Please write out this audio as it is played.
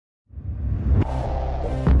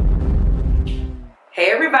Hey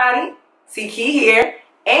everybody, C Key here,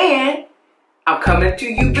 and I'm coming to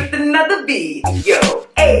you with another video.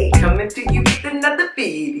 Hey, coming to you with another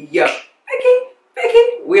video.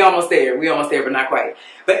 Becky, we almost there, but not quite.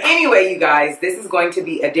 But anyway, you guys, this is going to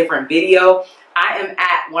be a different video. I am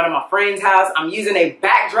at one of my friend's house. I'm using a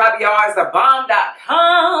backdrop, y'all. It's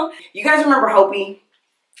thebomb.com. You guys remember Hopi?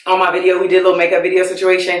 On my video, we did a little makeup video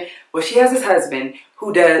situation. Well, she has this husband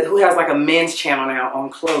who has like a men's channel now on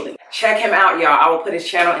clothing. Check him out, y'all. I will put his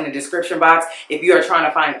channel in the description box if you are trying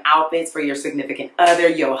to find outfits for your significant other,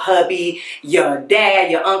 your hubby, your dad,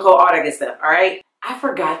 your uncle, all that good stuff, all right? I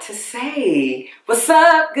forgot to say, what's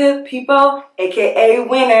up, good people, aka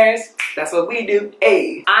winners? That's what we do.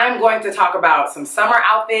 Hey, I'm going to talk about some summer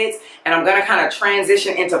outfits, and I'm gonna kind of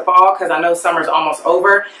transition into fall because I know summer's almost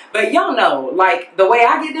over. But y'all know, like the way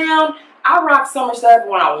I get down, I rock summer stuff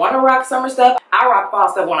when I want to rock summer stuff. I rock fall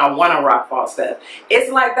stuff when I want to rock fall stuff.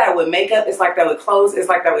 It's like that with makeup. It's like that with clothes. It's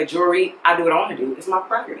like that with jewelry. I do what I want to do. It's my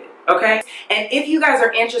prerogative, okay? And if you guys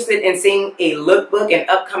are interested in seeing a lookbook, an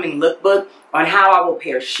upcoming lookbook on how I will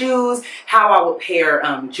pair shoes, how I will pair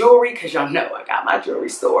jewelry, because y'all know I got my jewelry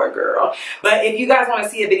store, girl. But if you guys want to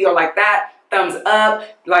see a video like that, thumbs up,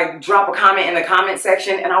 like drop a comment in the comment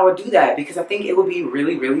section, and I will do that because I think it will be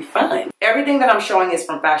really, really fun. Everything that I'm showing is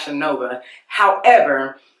from Fashion Nova.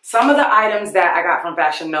 However, some of the items that I got from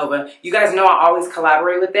Fashion Nova, you guys know I always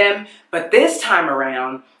collaborate with them, but this time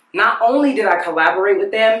around, not only did I collaborate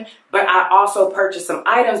with them, but I also purchased some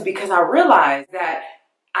items because I realized that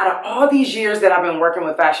out of all these years that I've been working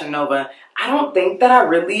with Fashion Nova, I don't think that I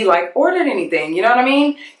really like ordered anything, you know what I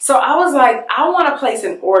mean? So I was like, I want to place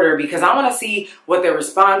an order because I want to see what their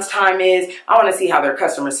response time is. I want to see how their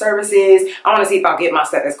customer service is. I want to see if I'll get my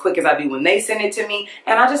stuff as quick as I do when they send it to me.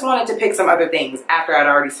 And I just wanted to pick some other things after I'd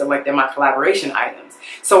already selected my collaboration items.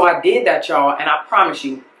 So I did that, y'all, and I promise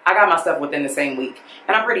you, I got my stuff within the same week,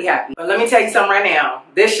 and I'm pretty happy. But let me tell you something right now.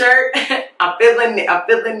 This shirt, I'm feeling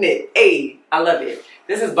it. Hey, I love it.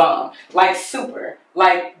 This is bomb. Like super.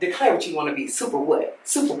 Like declare what you want to be. Super what?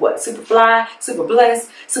 Super what? Super fly? Super blessed?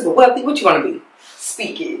 Super wealthy? What you want to be?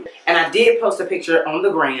 Speak it. And I did post a picture on the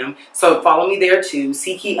gram, so follow me there too,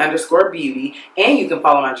 ckey_beauty, and you can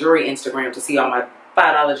follow my jewelry Instagram to see all my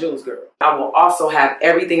 $5 jewels, girl. I will also have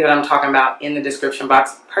everything that I'm talking about in the description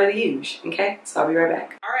box per the usual, okay? So I'll be right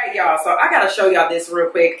back. All right, y'all, so I gotta show y'all this real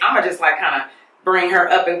quick. I'm gonna just like kind of bring her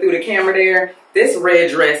up and through the camera there. This red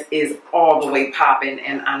dress is all the way popping,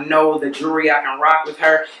 and I know the jewelry I can rock with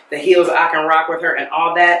her, the heels I can rock with her, and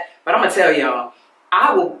all that. But I'm gonna tell y'all,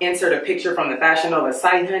 I will insert a picture from the Fashion Nova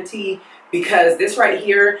site, hunty, because this right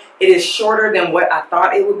here, it is shorter than what I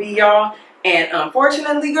thought it would be, y'all. And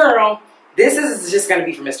unfortunately, girl, this is just going to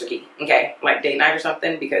be for Mr. Key, okay? Like date night or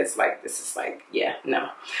something, because like this is like, yeah, no.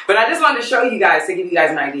 But I just wanted to show you guys to give you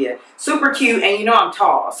guys an idea. Super cute, and you know I'm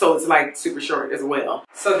tall, so it's like super short as well.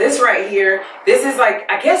 So this right here, this is like,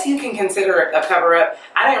 I guess you can consider it a cover up.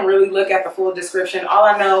 I didn't really look at the full description. All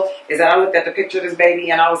I know is that I looked at the picture of this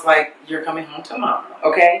baby and I was like, you're coming home to mama,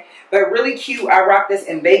 okay? But really cute. I rocked this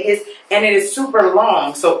in Vegas, and it is super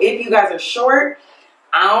long. So if you guys are short,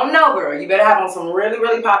 I don't know, girl. You better have on some really,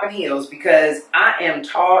 really popping heels because I am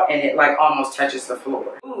tall and it like almost touches the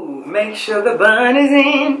floor. Ooh, make sure the bun is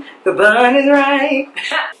in, the bun is right.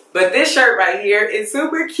 But this shirt right here is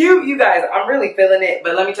super cute, you guys. I'm really feeling it.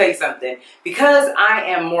 But let me tell you something. Because I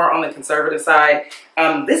am more on the conservative side,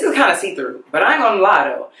 this is kind of see-through. But I ain't gonna lie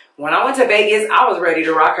though. When I went to Vegas, I was ready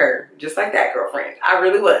to rock her. Just like that, girlfriend. I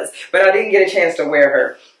really was. But I didn't get a chance to wear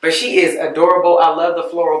her. But she is adorable. I love the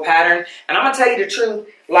floral pattern. And I'm going to tell you the truth.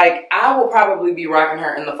 Like, I will probably be rocking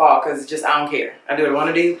her in the fall because just I don't care. I do what I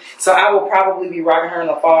want to do. So I will probably be rocking her in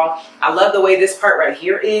the fall. I love the way this part right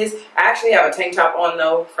here is. I actually have a tank top on,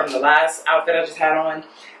 though, from the last outfit I just had on.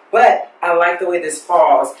 But I like the way this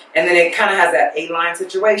falls. And then it kind of has that A-line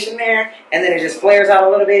situation there. And then it just flares out a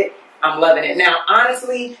little bit. I'm loving it. Now,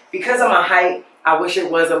 honestly, because of my height, I wish it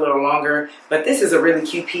was a little longer. But this is a really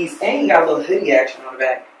cute piece. And you got a little hoodie action on the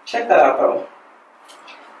back. Check that out, though.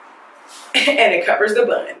 And it covers the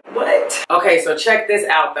bun. What? Okay, so check this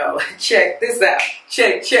out, though. Check this out.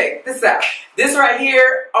 Check this out. This right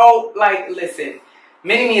here, oh, like, listen.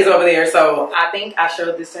 Mini-Me is over there, so I think I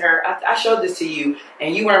showed this to her. I showed this to you,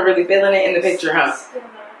 and you weren't really feeling it in the picture,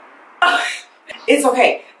 huh? It's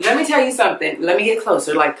okay. Let me tell you something. Let me get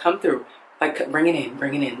closer. Like, come through. Like, bring it in.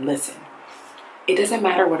 Bring it in. Listen. It doesn't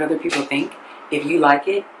matter what other people think. If you like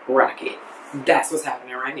it, rock it. That's what's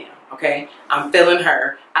happening right now, okay? I'm feeling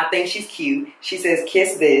her. I think she's cute. She says,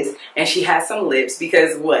 kiss this. And she has some lips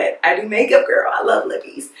because what? I do makeup, girl. I love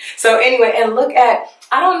lippies. So anyway, and look at,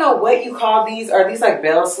 I don't know what you call these. Are these like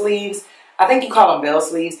bell sleeves? I think you call them bell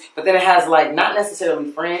sleeves, but then it has like, not necessarily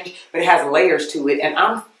fringe, but it has layers to it. And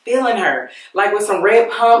I'm feeling her. Like with some red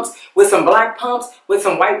pumps, with some black pumps, with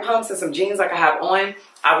some white pumps and some jeans like I have on.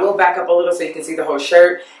 I will back up a little so you can see the whole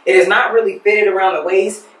shirt. It is not really fitted around the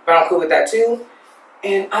waist, but I'm cool with that too.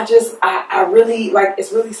 And I really, like,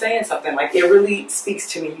 it's really saying something. Like, it really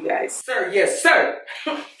speaks to me, you guys. Sir, yes, sir.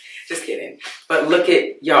 Just kidding. But look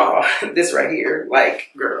at y'all, this right here, like,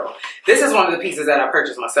 girl. This is one of the pieces that I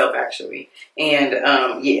purchased myself, actually. And,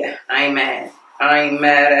 yeah, I ain't mad. I ain't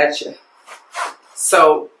mad at you.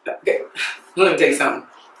 So, okay, let me tell you something.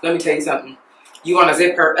 Let me tell you something. You want to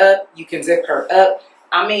zip her up? You can zip her up.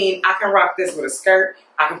 I mean, I can rock this with a skirt.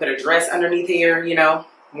 I can put a dress underneath here, you know.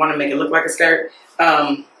 Want to make it look like a skirt.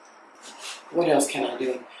 What else can I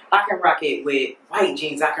do? I can rock it with white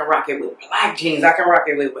jeans. I can rock it with black jeans. I can rock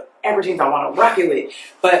it with whatever jeans I want to rock it with.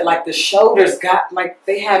 But like the shoulders got, like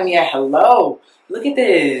they had me at hello. Look at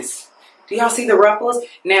this. Do y'all see the ruffles?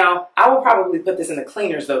 Now, I will probably put this in the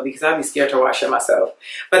cleaners though, because I'd be scared to wash it myself.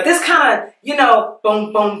 But this kind of, you know,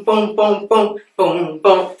 boom, boom, boom, boom, boom, boom,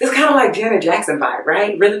 boom. This kind of like Janet Jackson vibe,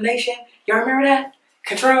 right? Rhythm Nation. Y'all remember that?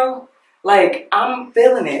 Control. Like, I'm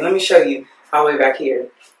feeling it. Let me show you all the way back here.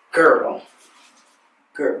 Girl.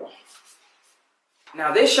 Girl.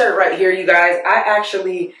 Now this shirt right here, you guys, I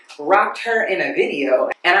actually rocked her in a video.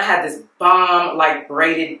 And I had this bomb, like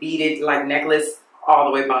braided, beaded, like necklace. All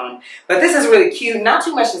the way bomb. But this is really cute. Not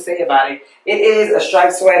too much to say about it. It is a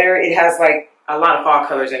striped sweater. It has like a lot of fall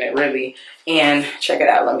colors in it, really. And check it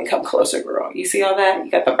out. Let me come closer, girl. You see all that?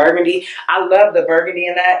 You got the burgundy. I love the burgundy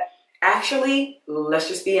in that. Actually, let's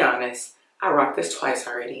just be honest. I rocked this twice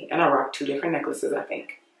already. And I rocked 2 different necklaces, I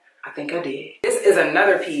think. I think I did. This is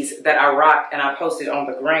another piece that I rocked and I posted on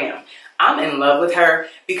the gram. I'm in love with her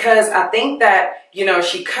because I think that, you know,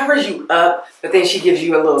 she covers you up, but then she gives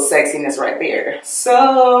you a little sexiness right there.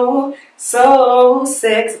 So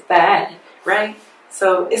sexified, right?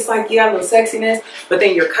 So it's like you got a little sexiness, but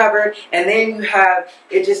then you're covered, and then you have,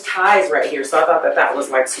 it just ties right here. So I thought that that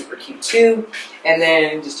was like super cute too. And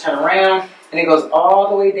then just turn around and it goes all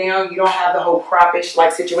the way down. You don't have the whole croppish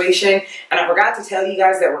like situation. And I forgot to tell you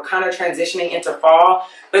guys that we're kind of transitioning into fall.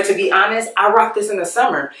 But to be honest, I rock this in the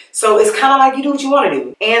summer. So it's kind of like you do what you want to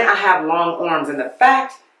do. And I have long arms. And the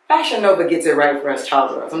fact, Fashion Nova gets it right for us tall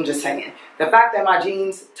girls. I'm just saying. The fact that my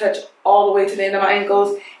jeans touch all the way to the end of my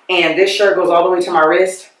ankles and this shirt goes all the way to my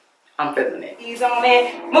wrist, I'm feeling it. Ease on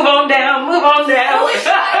it. Move on down. Move on down.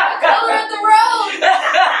 Color of the road.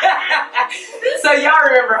 So y'all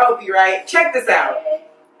remember Hopi, right? Check this out.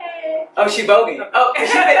 Oh, she voguing. Oh,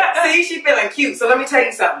 see, she feeling cute. So let me tell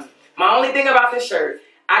you something. My only thing about this shirt,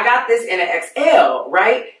 I got this in an XL,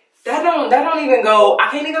 right? That don't even go, I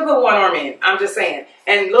can't even put one arm in. I'm just saying.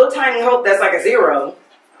 And little tiny Hope, that's like a 0.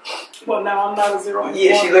 Well, no, I'm not a 0 anymore.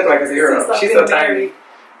 Yeah, she looked like a 0. She's so tiny.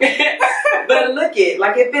 But look it,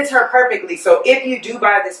 like it fits her perfectly. So if you do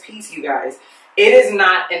buy this piece, you guys, it is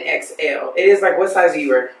not an XL. It is like, what size do you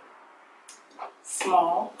wear?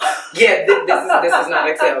 Small. Yeah, this is not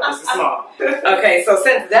XL. This is small. Okay, so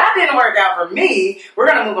since that didn't work out for me, we're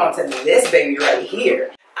gonna move on to this baby right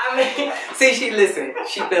here. I mean, see, she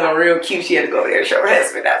feeling real cute. She had to go over there and show her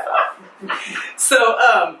husband. That's all.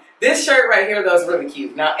 So, this shirt right here though is really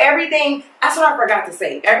cute. Now, everything, that's what I forgot to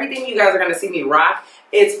say. Everything you guys are gonna see me rock,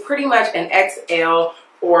 it's pretty much an XL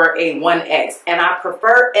or a 1X, and I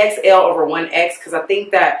prefer XL over 1X because I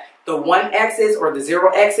think that the 1Xs or the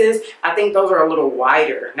 0Xs, I think those are a little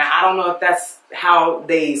wider. Now, I don't know if that's how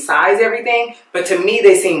they size everything, but to me,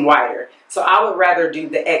 they seem wider. So I would rather do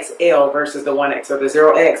the XL versus the 1X or the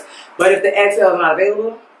 0X. But if the XL is not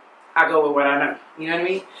available, I go with what I know. You know what I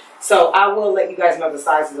mean? So I will let you guys know the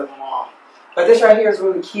sizes of them all. But this right here is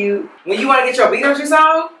really cute. When you want to get your Beetlejuice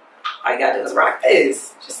on, all you got to do is rock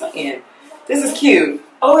this. Just saying. This is cute.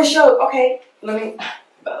 Oh, it showed. Okay. Let me.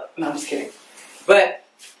 No, I'm just kidding. But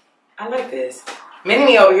I like this.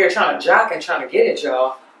 Mini-me over here trying to jock and trying to get it,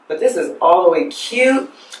 y'all. But this is all the way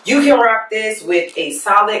cute. You can rock this with a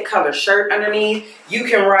solid color shirt underneath. You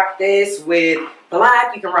can rock this with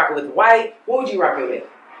black. You can rock it with white. What would you rock it with?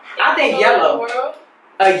 I think yellow.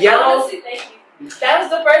 A yellow. Honestly, thank you. That was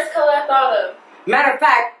the first color I thought of. Matter of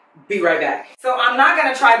fact, be right back. So I'm not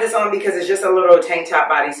going to try this on because it's just a little tank top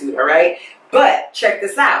bodysuit, all right? But check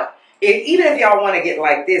this out. Even if y'all want to get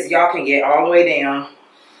like this, y'all can get all the way down.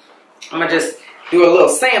 I'm going to just do a little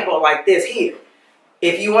sample like this here.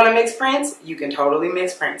 If you want to mix prints, you can totally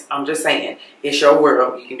mix prints. I'm just saying, it's your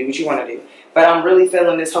world. You can do what you want to do. But I'm really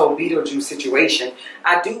feeling this whole Beetlejuice situation.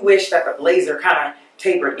 I do wish that the blazer kind of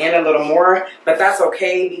tapered in a little more, but that's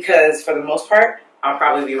okay because for the most part, I'll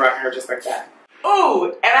probably be rocking her just like that. Ooh,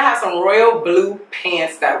 and I have some royal blue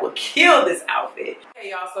pants that will kill this outfit.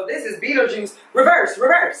 Okay, y'all, so this is Beetlejuice reverse,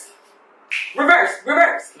 reverse, reverse,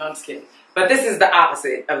 reverse. No, I'm just kidding. But this is the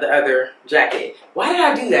opposite of the other jacket. Why did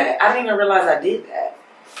I do that? I didn't even realize I did that.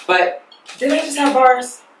 But did I just have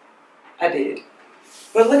bars? I did.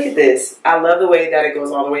 But look at this. I love the way that it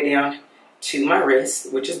goes all the way down to my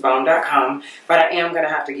wrist, which is bomb.com. But I am going to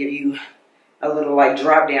have to give you a little like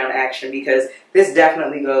drop down action because this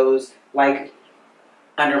definitely goes like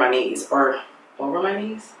under my knees or over my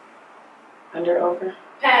knees. Under, over.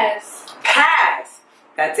 Pass. Pass.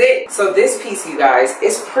 That's it. So this piece, you guys,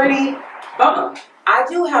 is pretty bomb. I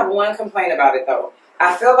do have one complaint about it though.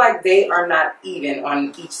 I feel like they are not even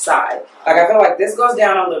on each side. Like I feel like this goes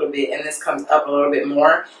down a little bit and this comes up a little bit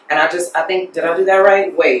more. And I think, did I do that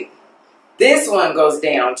right? Wait. This one goes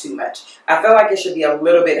down too much. I feel like it should be a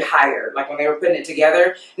little bit higher, like when they were putting it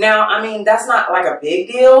together. Now, I mean, that's not like a big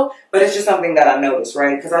deal, but it's just something that I noticed,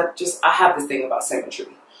 right? Because I have this thing about symmetry.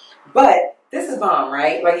 But this is bomb,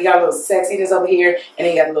 right? Like you got a little sexiness over here, and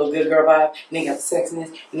then you got the little good girl vibe, and then you got the sexiness,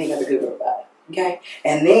 and then you got the good girl vibe, okay?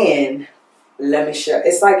 And then, let me show.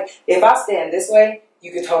 It's like, if I stand this way,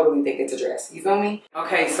 you could totally think it's a dress. You feel me?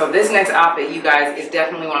 Okay, so this next outfit, you guys, is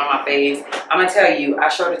definitely one of my faves. I'm gonna tell you, I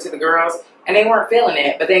showed it to the girls, and they weren't feeling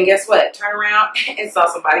it. But then guess what? Turn around and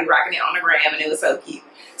saw somebody rocking it on the gram, and it was so cute.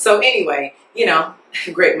 So anyway, you know,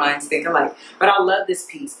 great minds think alike. But I love this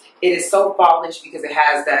piece. It is so fallish because it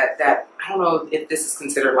has that I don't know if this is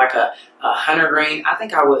considered like a hunter green. I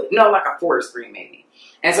think I would. No, like a forest green maybe.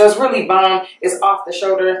 And so it's really bomb. It's off the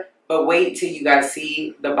shoulder. But wait till you guys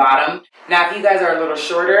see the bottom. Now, if you guys are a little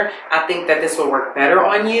shorter, I think that this will work better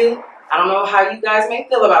on you. I don't know how you guys may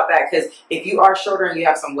feel about that because if you are shorter and you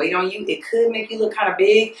have some weight on you, it could make you look kind of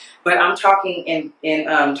big. But I'm talking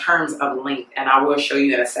in terms of length, and I will show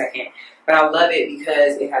you in a second. But I love it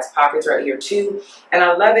because it has pockets right here too. And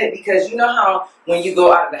I love it because you know how when you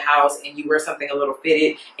go out of the house and you wear something a little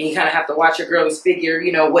fitted and you kind of have to watch your girl's figure,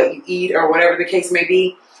 you know, what you eat or whatever the case may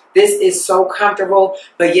be. This is so comfortable,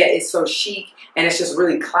 but yet it's so chic and it's just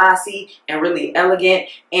really classy and really elegant.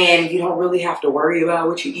 And you don't really have to worry about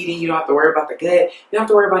what you're eating. You don't have to worry about the gut. You don't have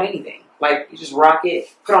to worry about anything. Like you just rock it,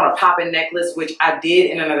 put on a poppin' necklace, which I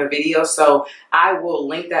did in another video. So I will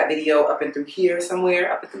link that video up and through here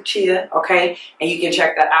somewhere, up and through Chia, okay? And you can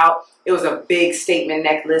check that out. It was a big statement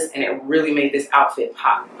necklace and it really made this outfit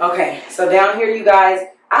pop. Okay, so down here, you guys,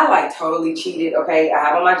 I like totally cheated, okay? I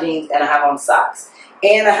have on my jeans and I have on socks.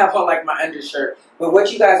 And I have on like my undershirt. But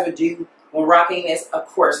what you guys would do when rocking this, of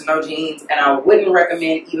course, no jeans. And I wouldn't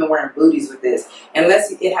recommend even wearing booties with this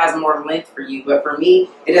unless it has more length for you. But for me,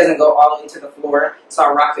 it doesn't go all the way to the floor. So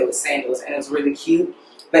I rock it with sandals and it's really cute.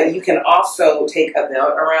 But you can also take a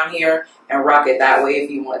belt around here and rock it that way if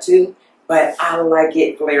you want to. But I like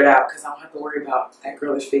it flared out because I don't have to worry about that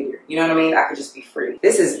girlish figure. You know what I mean? I could just be free.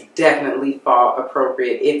 This is definitely fall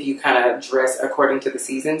appropriate if you kind of dress according to the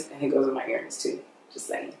seasons. And it goes with my earrings too. Just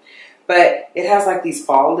saying. But it has like these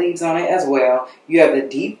fall leaves on it as well. You have the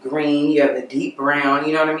deep green, you have the deep brown,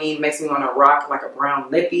 you know what I mean? Makes me want to rock like a brown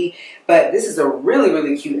lippy. But this is a really,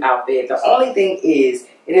 really cute outfit. The only thing is,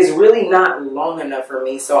 it is really not long enough for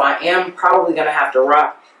me. So I am probably going to have to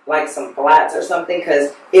rock like some flats or something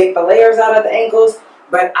because it flares out at the ankles.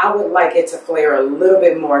 But I would like it to flare a little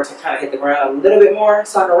bit more to kind of hit the ground a little bit more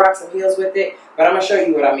so I can rock some heels with it. But I'm going to show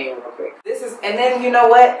you what I mean real quick. This is, and then you know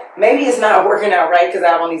what? Maybe it's not working out right because I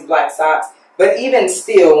have on these black socks. But even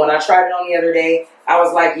still, when I tried it on the other day, I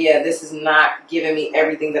was like, yeah, this is not giving me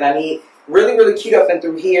everything that I need. Really, really cute up and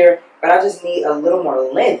through here. But I just need a little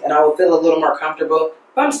more length and I will feel a little more comfortable.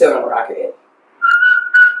 But I'm still going to rock it.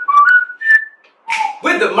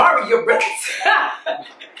 With the Mario Brothers.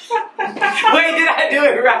 Wait, did I do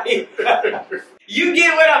it right? You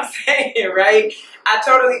get what I'm saying, right? I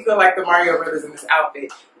totally feel like the Mario Brothers in this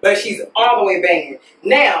outfit, but she's all the way banging.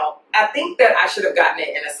 Now, I think that I should have gotten it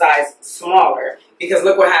in a size smaller because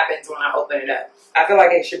look what happens when I open it up. I feel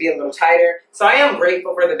like it should be a little tighter. So I am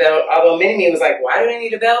grateful for the belt, although Mini-Me was like, why do I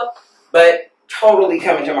need a belt? But totally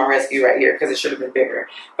coming to my rescue right here because it should have been bigger.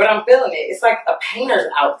 But I'm feeling it. It's like a painter's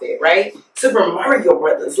outfit, right? Super Mario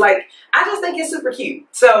Brothers. Like, I just think it's super cute.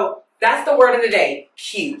 So that's the word of the day.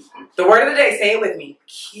 Cute. The word of the day, say it with me.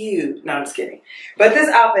 Cute. No, I'm just kidding. But this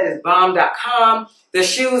outfit is bomb.com. The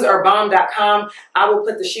shoes are bomb.com. I will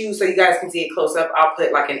put the shoes so you guys can see it close up. I'll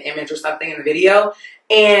put like an image or something in the video.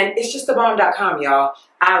 And it's just the bomb.com, y'all.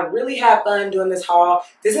 I really have fun doing this haul.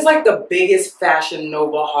 This is like the biggest Fashion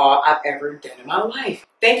Nova haul I've ever done in my life.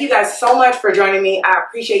 Thank you guys so much for joining me. I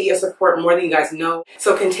appreciate your support more than you guys know.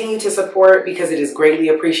 So continue to support because it is greatly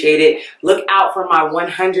appreciated. Look out for my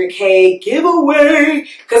 100K giveaway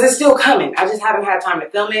because it's still coming. I just haven't had time to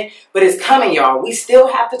film it, but it's coming, y'all. We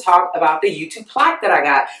still have to talk about the YouTube plaque that I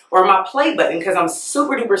got or my play button because I'm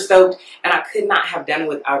super duper stoked and I could not have done it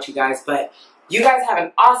without you guys. But you guys have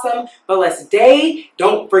an awesome, blessed day.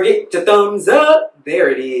 Don't forget to thumbs up. There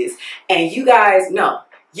it is. And you guys know,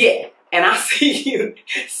 yeah. And I'll see you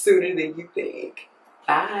sooner than you think.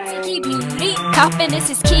 Bye. Confidence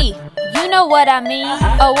is key. You know what I mean.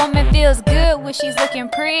 A woman feels good when she's looking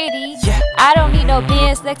pretty. I don't need no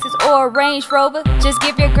Benz, Lexus, or a Range Rover. Just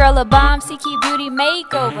give your girl a bomb CQ Beauty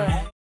makeover.